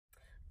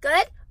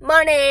Good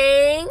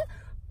morning.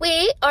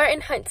 We are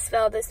in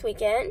Huntsville this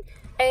weekend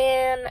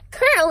and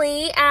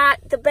currently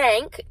at the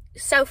bank.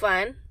 So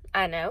fun.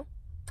 I know.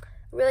 I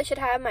really should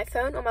have my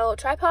phone on my little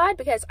tripod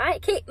because I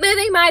keep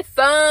moving my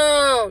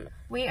phone.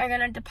 We are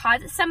going to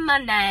deposit some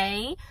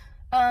money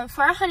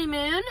for our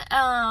honeymoon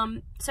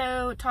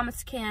so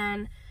Thomas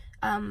can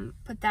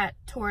put that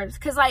towards,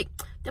 because like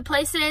the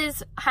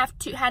places had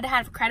to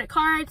have a credit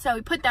card, so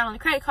we put that on the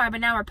credit card,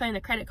 but now we're paying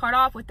the credit card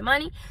off with the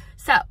money.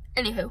 So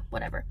anywho,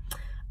 whatever.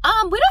 We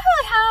don't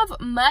really have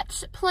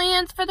much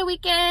plans for the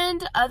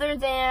weekend other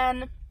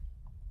than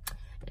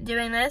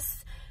doing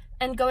this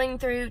and going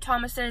through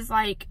Thomas's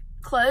like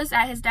clothes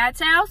at his dad's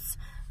house.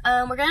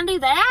 We're gonna do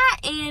that,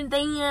 and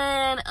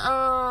then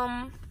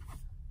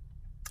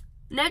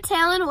no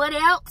telling what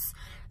else.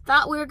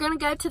 Thought we were gonna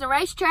go to the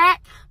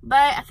racetrack,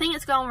 but I think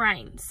it's gonna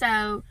rain,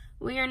 so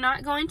we are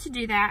not going to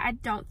do that. I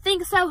don't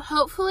think so,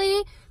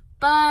 hopefully,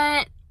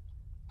 but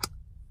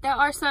there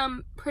are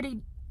some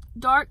pretty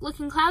dark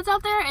looking clouds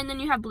out there, and then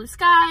you have blue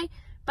sky,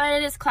 but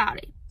it is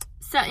cloudy.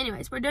 So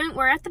anyways,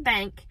 we're at the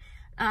bank.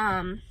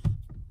 And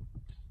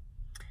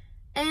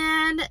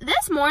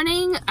this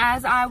morning,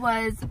 as I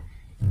was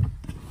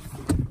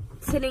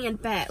sitting in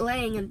bed,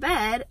 laying in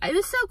bed, it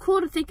was so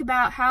cool to think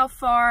about how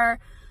far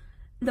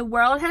the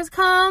world has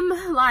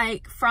come,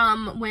 like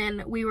from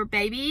when we were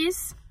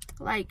babies,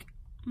 like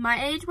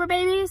my age were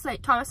babies,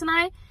 like Thomas and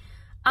I.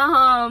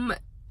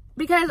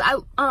 Because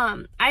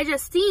I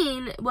just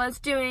was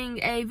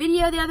doing a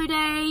video the other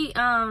day,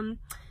 and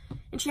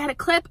she had a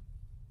clip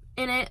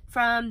in it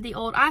from the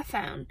old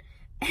iPhone,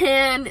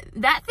 and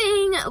that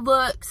thing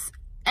looks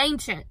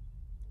ancient.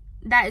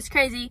 That is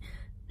crazy.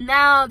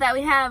 Now that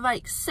we have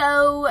like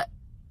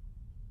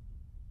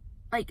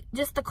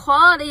just the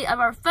quality of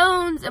our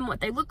phones and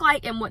what they look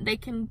like and what they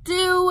can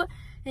do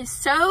is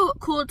so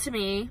cool to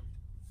me.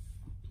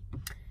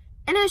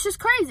 And it's just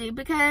crazy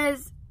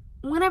because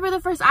whenever the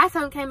first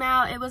iPhone came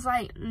out, it was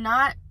like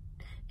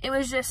it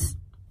was just,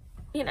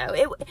 you know,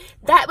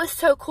 that was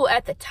so cool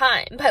at the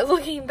time. But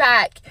looking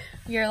back,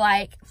 you're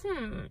like,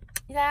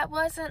 that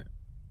wasn't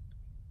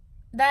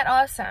that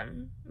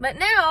awesome. But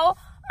now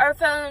our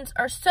phones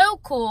are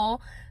so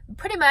cool,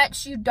 pretty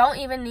much you don't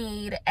even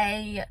need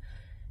a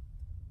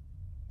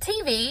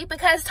TV,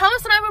 because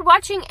Thomas and I were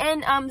watching,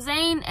 and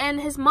Zane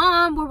and his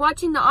mom were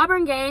watching the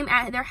Auburn game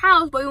at their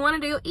house, but we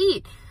wanted to go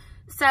eat.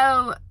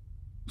 So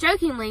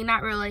jokingly,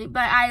 not really,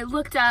 but I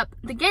looked up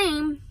the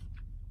game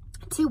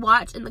to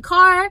watch in the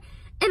car,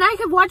 and I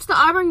could watch the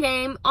Auburn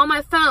game on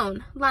my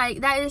phone.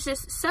 Like, that is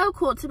just so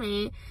cool to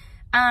me.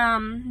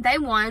 They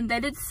won. They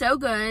did so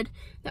good.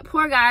 That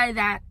poor guy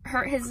that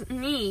hurt his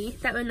knee,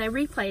 that when they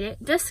replayed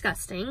it,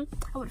 disgusting.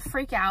 I would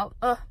freak out.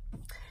 Ugh.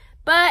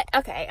 But,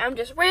 okay, I'm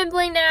just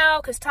rambling now,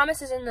 because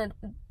Thomas is in the,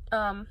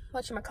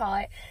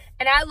 whatchamacallit,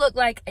 and I look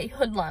like a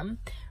hoodlum.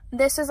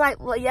 This is like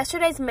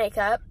yesterday's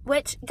makeup,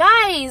 which,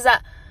 guys,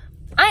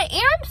 I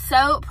am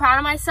so proud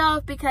of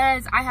myself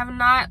because I have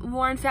not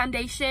worn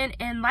foundation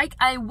in like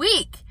a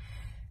week.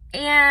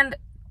 And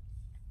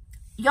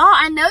y'all,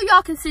 I know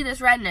y'all can see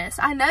this redness.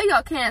 I know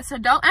y'all can, so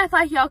don't act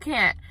like y'all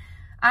can't.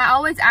 I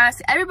always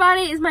ask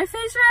everybody, is my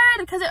face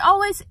red? Because it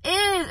always is,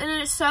 and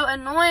it is so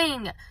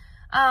annoying.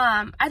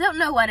 I don't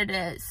know what it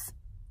is.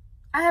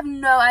 I have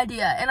no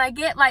idea. And I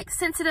get like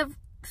sensitive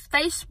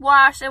face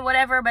wash and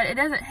whatever, but it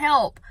doesn't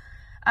help.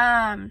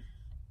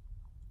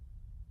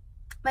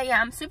 But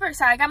yeah, I'm super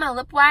excited. I got my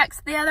lip wax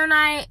the other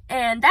night,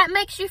 and that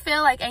makes you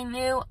feel like a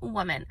new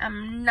woman.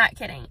 I'm not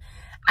kidding.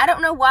 I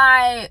don't know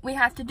why we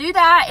have to do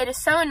that. It is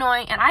so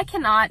annoying, and I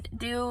cannot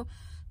do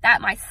that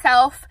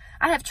myself.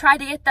 I have tried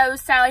to get those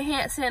Sally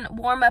Hansen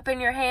warm up in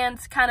your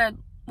hands kind of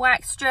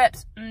wax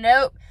strips.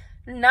 Nope.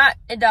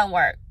 It don't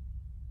work.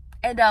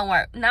 It don't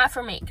work. Not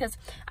for me, because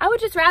I would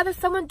just rather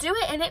someone do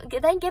it and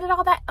then get it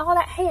all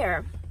that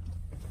hair.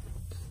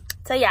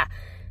 So yeah,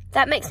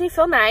 that makes me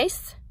feel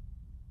nice.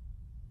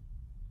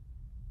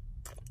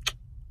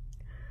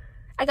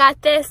 I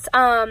got this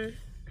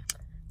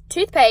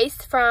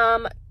toothpaste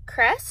from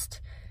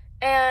Crest,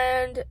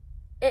 and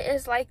it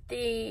is like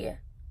the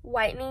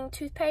whitening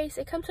toothpaste.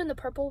 It comes in the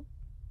purple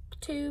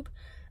tube,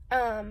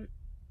 but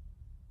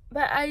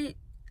I'm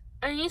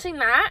using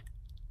that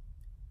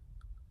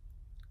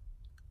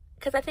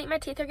because I think my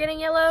teeth are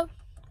getting yellow.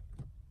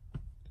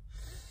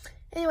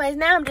 Anyways,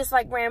 now I'm just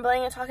like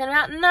rambling and talking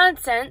about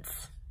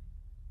nonsense.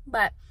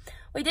 But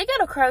we did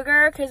go to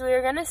Kroger because we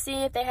were going to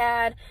see if they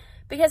had,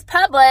 because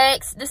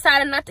Publix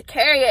decided not to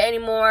carry it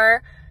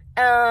anymore.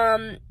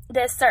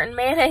 This certain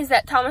mayonnaise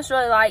that Thomas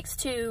really likes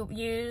to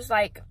use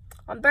like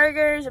on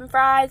burgers and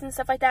fries and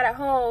stuff like that at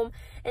home.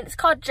 And it's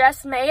called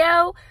Just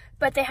Mayo,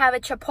 but they have a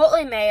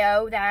Chipotle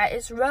mayo that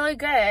is really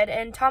good,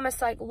 and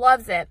Thomas like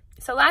loves it.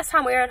 So last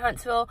time we were in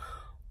Huntsville,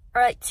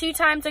 or like 2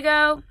 trips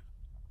ago,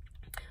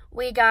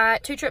 we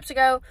got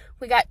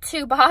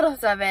 2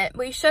 bottles of it.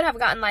 We should have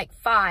gotten like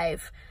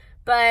 5,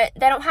 but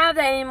they don't have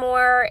that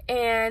anymore,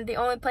 and the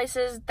only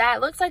places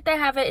that looks like they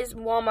have it is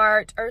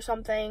Walmart or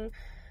something.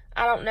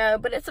 I don't know,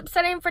 but it's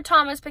upsetting for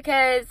Thomas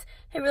because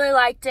he really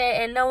liked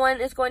it, and no one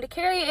is going to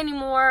carry it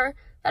anymore.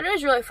 That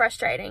is really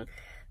frustrating.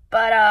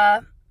 But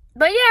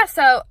yeah,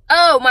 so,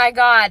 oh my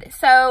god.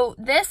 So,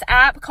 this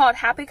app called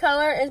Happy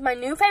Color is my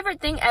new favorite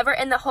thing ever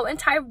in the whole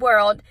entire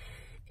world.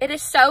 It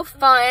is so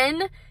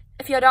fun.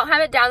 If you don't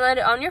have it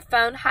downloaded on your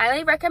phone,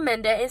 highly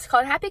recommend it. It's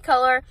called Happy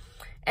Color,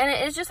 and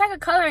it is just like a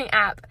coloring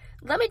app.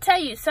 Let me tell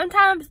you,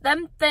 sometimes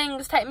them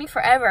things take me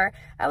forever.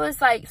 I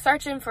was like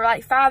searching for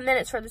like 5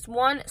 minutes for this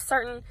one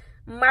certain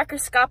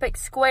microscopic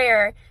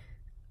square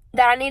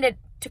that I needed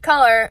to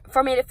color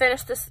for me to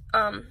finish this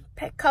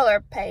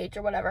color page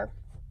or whatever.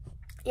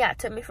 Yeah, it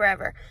took me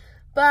forever.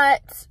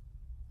 But,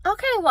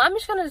 okay, well, I'm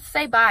just going to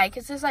say bye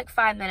because it's like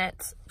 5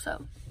 minutes.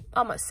 So,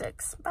 almost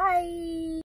 6. Bye.